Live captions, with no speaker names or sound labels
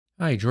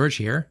Hi, George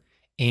here,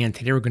 and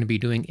today we're going to be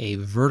doing a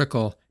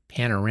vertical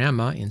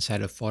panorama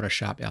inside of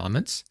Photoshop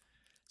Elements.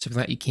 Something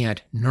that you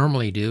can't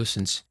normally do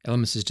since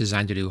Elements is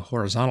designed to do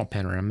horizontal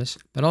panoramas,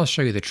 but I'll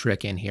show you the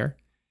trick in here.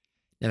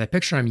 Now the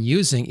picture I'm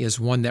using is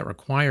one that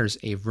requires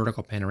a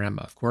vertical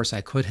panorama. Of course, I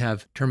could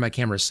have turned my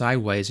camera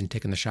sideways and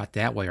taken the shot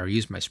that way or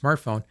used my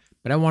smartphone,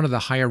 but I wanted the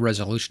higher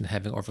resolution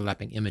having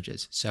overlapping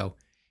images. So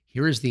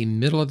here is the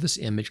middle of this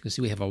image. You can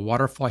see we have a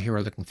waterfall here we're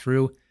looking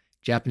through,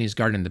 Japanese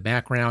garden in the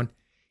background,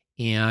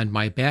 and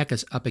my back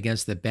is up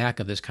against the back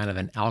of this kind of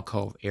an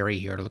alcove area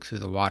here to look through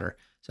the water.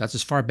 So that's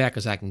as far back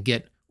as I can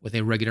get with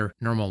a regular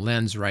normal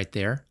lens right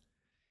there.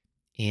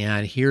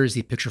 And here's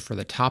the picture for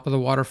the top of the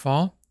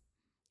waterfall.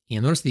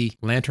 And notice the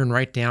lantern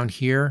right down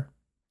here,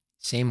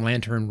 same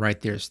lantern right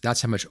there. So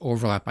that's how much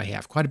overlap I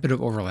have. Quite a bit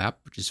of overlap,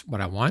 which is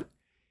what I want.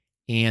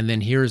 And then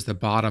here's the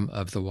bottom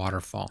of the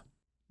waterfall.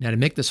 Now to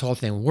make this whole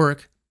thing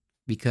work,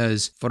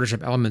 because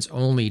Photoshop Elements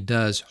only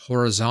does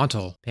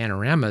horizontal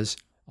panoramas,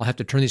 I'll have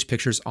to turn these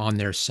pictures on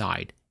their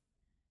side.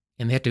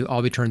 And they have to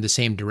all be turned the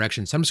same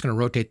direction. So I'm just going to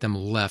rotate them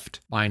left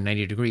by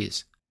 90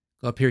 degrees.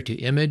 Go up here to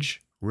Image,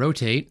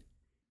 Rotate.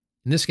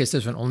 In this case,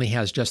 this one only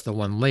has just the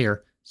one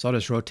layer. So I'll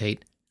just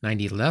rotate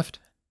 90 left.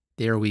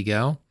 There we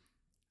go.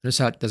 Notice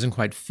how it doesn't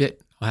quite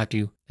fit. I'll have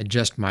to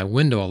adjust my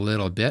window a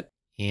little bit.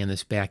 And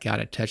this back out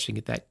a touch to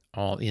get that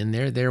all in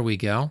there. There we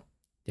go.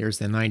 There's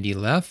the 90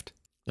 left.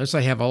 Notice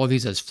I have all of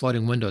these as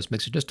floating windows.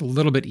 Makes it just a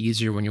little bit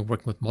easier when you're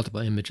working with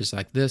multiple images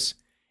like this.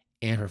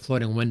 And for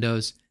floating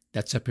windows,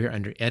 that's up here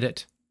under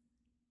Edit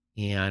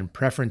and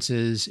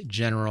Preferences,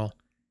 General.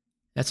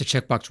 That's a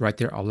checkbox right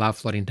there, Allow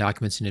floating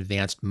documents in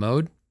advanced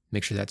mode.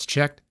 Make sure that's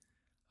checked.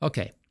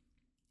 Okay,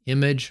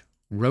 Image,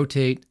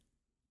 Rotate,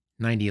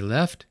 90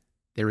 left.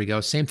 There we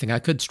go. Same thing. I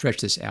could stretch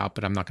this out,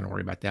 but I'm not going to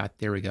worry about that.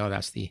 There we go.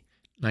 That's the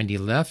 90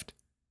 left.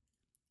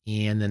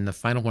 And then the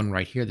final one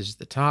right here, this is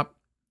the top.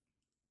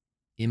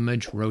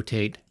 Image,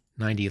 Rotate,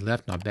 90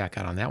 left. And I'll back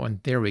out on that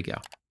one. There we go.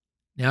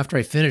 Now, after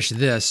I finish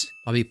this,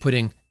 I'll be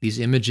putting these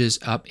images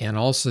up and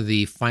also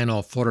the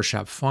final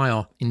Photoshop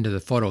file into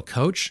the Photo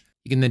Coach.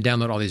 You can then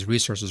download all these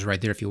resources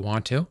right there if you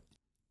want to.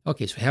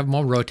 Okay, so I have them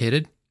all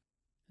rotated.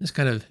 Just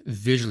kind of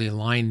visually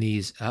line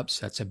these up.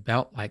 So that's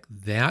about like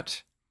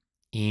that.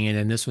 And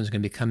then this one's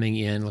going to be coming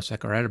in, looks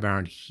like right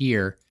around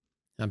here.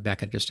 I'll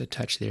back it just a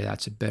touch there.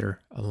 That's a better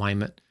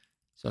alignment.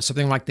 So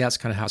something like that's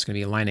kind of how it's going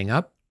to be lining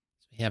up.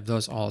 So we have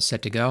those all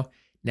set to go.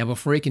 Now,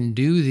 before you can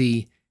do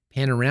the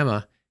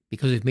panorama,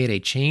 because we've made a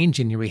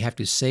change in here, we have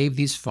to save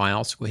these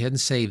files. So go ahead and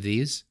save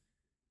these.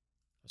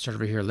 I'll start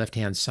over here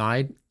left-hand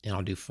side, and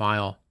I'll do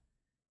File,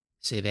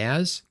 Save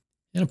As.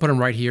 And I'll put them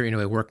right here in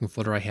a working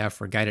folder I have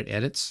for guided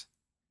edits.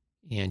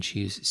 And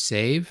choose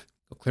Save.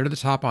 Go clear to the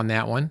top on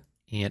that one,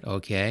 and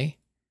OK.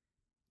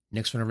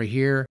 Next one over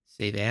here,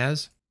 Save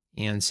As.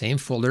 And same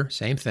folder,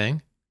 same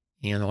thing.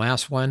 And the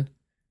last one,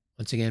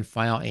 once again,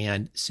 File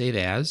and Save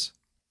As.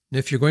 Now,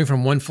 if you're going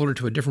from one folder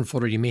to a different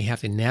folder, you may have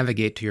to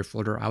navigate to your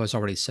folder. I was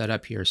already set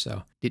up here,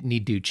 so didn't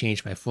need to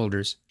change my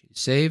folders.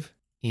 Save,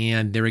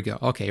 and there we go.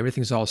 Okay,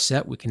 everything's all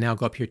set. We can now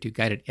go up here to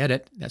Guided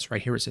Edit. That's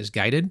right here. It says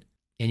Guided.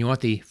 And you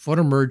want the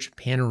Photomerge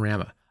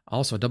Panorama.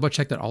 Also, double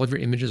check that all of your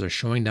images are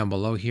showing down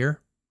below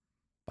here,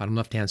 bottom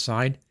left-hand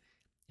side.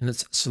 And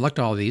let's select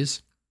all of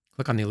these.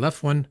 Click on the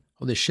left one,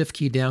 hold the Shift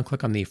key down,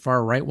 click on the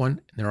far right one,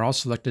 and they're all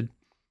selected.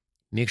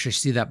 Make sure you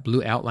see that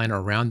blue outline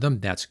around them.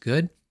 That's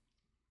good.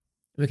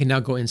 We can now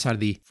go inside of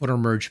the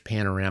Photomerge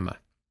Panorama.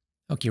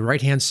 Okay,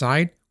 right-hand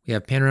side, we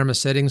have Panorama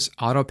Settings,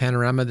 Auto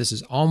Panorama. This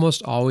is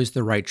almost always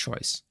the right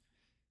choice.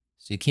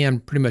 So you can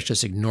pretty much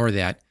just ignore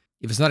that.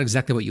 If it's not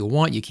exactly what you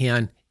want, you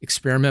can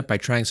experiment by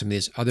trying some of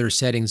these other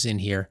settings in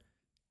here.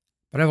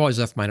 But I've always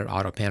left mine at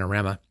Auto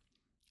Panorama.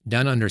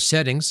 Down under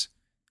Settings,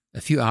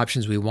 a few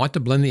options. We want to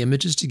blend the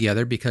images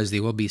together because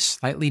they will be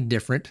slightly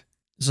different.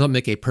 This will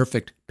make a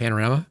perfect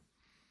panorama.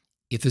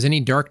 If there's any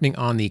darkening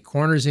on the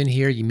corners in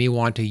here, you may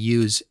want to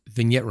use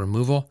vignette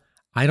removal.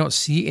 I don't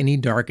see any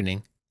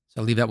darkening,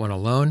 so I'll leave that one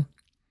alone.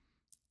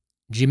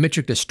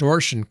 Geometric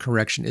distortion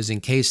correction is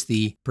in case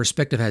the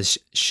perspective has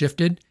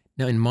shifted.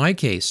 Now in my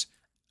case,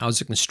 I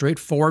was looking straight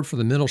forward for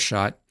the middle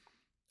shot.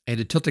 I had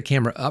to tilt the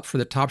camera up for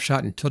the top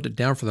shot and tilt it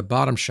down for the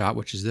bottom shot,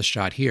 which is this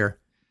shot here.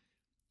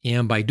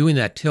 And by doing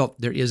that tilt,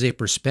 there is a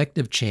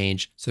perspective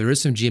change, so there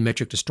is some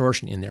geometric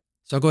distortion in there.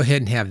 So I'll go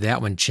ahead and have that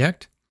one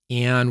checked.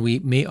 And we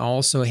may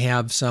also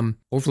have some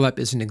overlap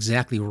isn't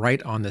exactly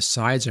right on the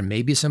sides, or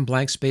maybe some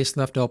blank space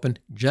left open.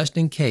 Just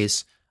in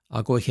case,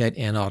 I'll go ahead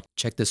and I'll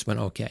check this one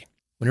OK.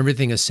 When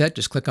everything is set,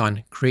 just click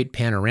on Create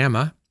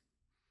Panorama.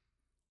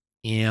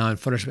 And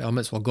Photoshop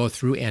Elements will go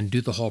through and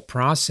do the whole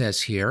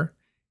process here,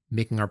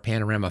 making our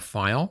panorama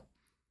file.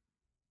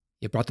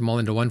 It brought them all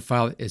into one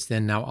file. It's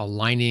then now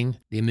aligning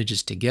the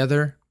images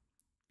together.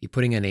 Be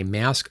putting in a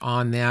mask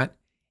on that.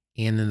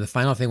 And then the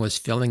final thing was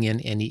filling in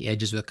any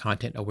edges with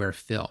content-aware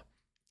fill.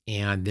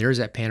 And there's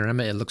that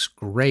panorama. It looks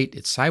great.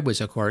 It's sideways,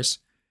 of course.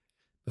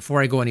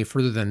 Before I go any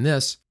further than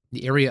this,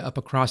 the area up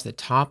across the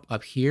top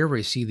up here where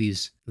you see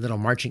these little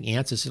marching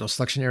ants, this little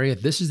selection area,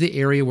 this is the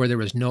area where there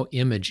was no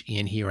image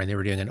in here and they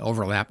were doing an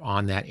overlap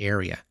on that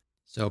area.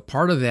 So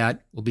part of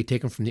that will be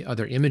taken from the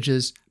other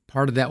images.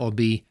 Part of that will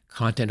be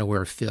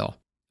content-aware fill.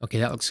 Okay,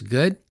 that looks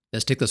good.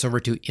 Let's take this over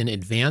to in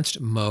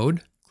advanced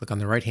mode. Click on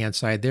the right-hand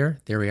side there.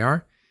 There we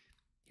are.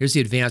 Here's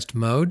the advanced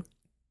mode.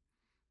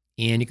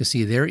 And you can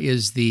see there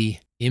is the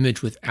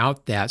image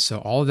without that. So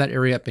all of that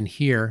area up in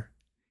here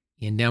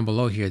and down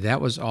below here, that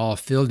was all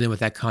filled in with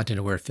that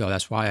content-aware fill.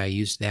 That's why I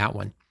used that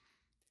one.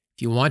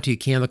 If you want to, you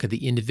can look at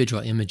the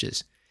individual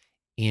images.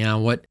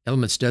 And what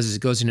Elements does is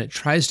it goes in and it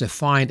tries to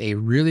find a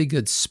really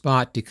good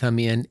spot to come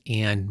in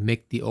and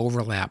make the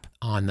overlap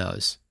on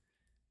those.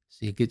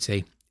 So it gets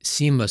a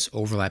seamless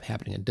overlap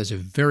happening. It does a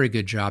very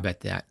good job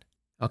at that.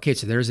 Okay,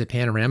 so there's a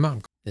panorama.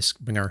 Let's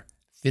bring our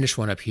finished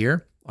one up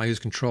here. I'll use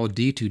Control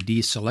D to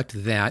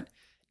deselect that.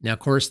 Now, of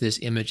course, this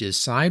image is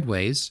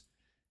sideways.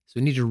 So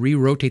we need to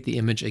re-rotate the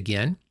image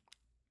again.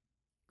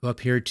 Go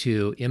up here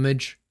to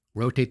Image,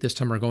 rotate. This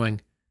time we're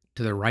going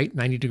to the right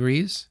 90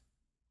 degrees.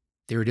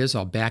 There it is.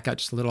 I'll back out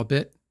just a little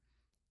bit.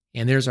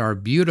 And there's our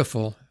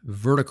beautiful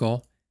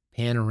vertical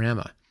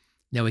panorama.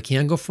 Now we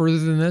can go further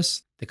than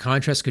this. The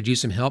contrast could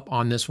use some help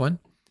on this one.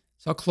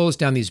 So I'll close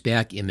down these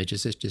back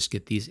images. Let's just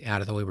get these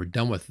out of the way. We're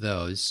done with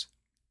those.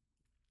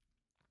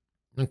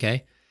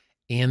 Okay.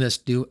 And let's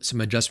do some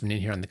adjustment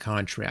in here on the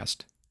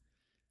contrast.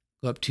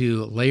 Go up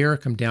to Layer,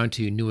 come down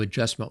to New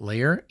Adjustment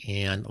Layer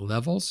and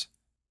Levels.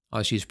 I'll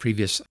just use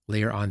Previous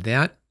Layer on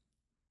that.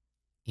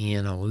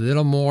 And a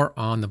little more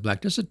on the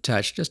black, just a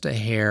touch, just a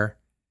hair.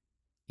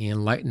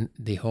 And lighten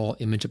the whole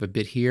image up a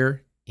bit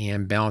here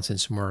and balance in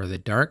some more of the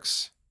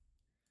darks.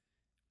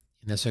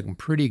 And that's looking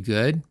pretty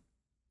good.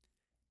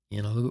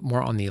 And a little bit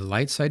more on the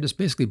light side, just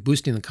basically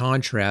boosting the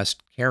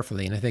contrast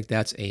carefully. And I think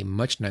that's a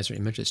much nicer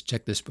image. Let's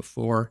check this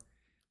before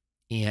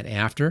and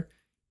after.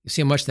 You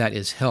see how much that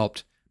is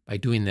helped by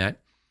doing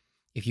that.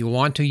 If you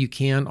want to, you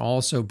can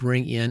also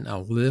bring in a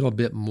little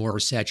bit more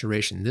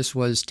saturation. This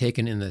was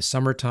taken in the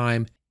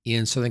summertime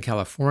in Southern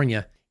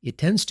California. It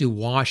tends to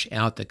wash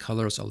out the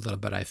colors a little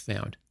bit, I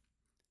found.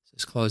 So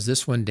let's close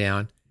this one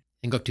down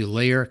and go up to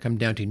Layer, come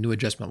down to New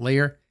Adjustment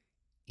Layer,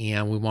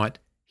 and we want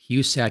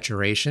Hue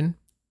Saturation.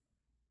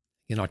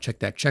 And I'll check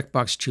that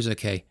checkbox, choose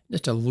OK.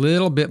 Just a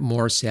little bit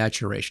more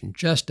saturation,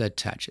 just a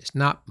touch. It's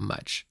not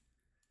much.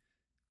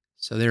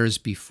 So there's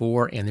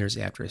before and there's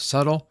after. It's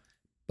subtle,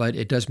 but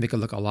it does make it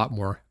look a lot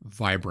more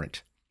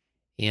vibrant.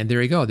 And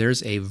there you go.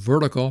 There's a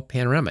vertical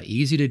panorama.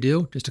 Easy to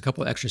do, just a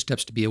couple of extra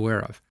steps to be aware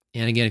of.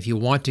 And again, if you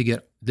want to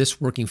get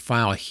this working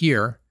file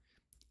here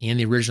and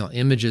the original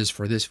images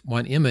for this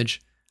one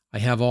image, I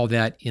have all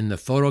that in the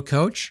photo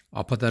coach.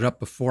 I'll put that up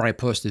before I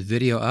post the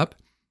video up.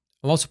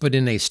 I'll also put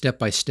in a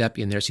step-by-step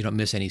in there so you don't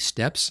miss any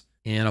steps.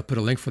 And I'll put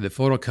a link for the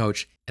photo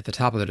coach at the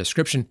top of the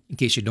description in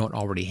case you don't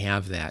already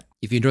have that.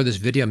 If you enjoyed this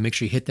video, make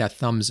sure you hit that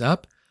thumbs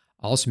up.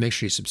 Also, make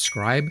sure you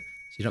subscribe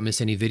so you don't miss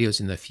any videos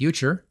in the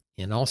future.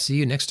 And I'll see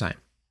you next time.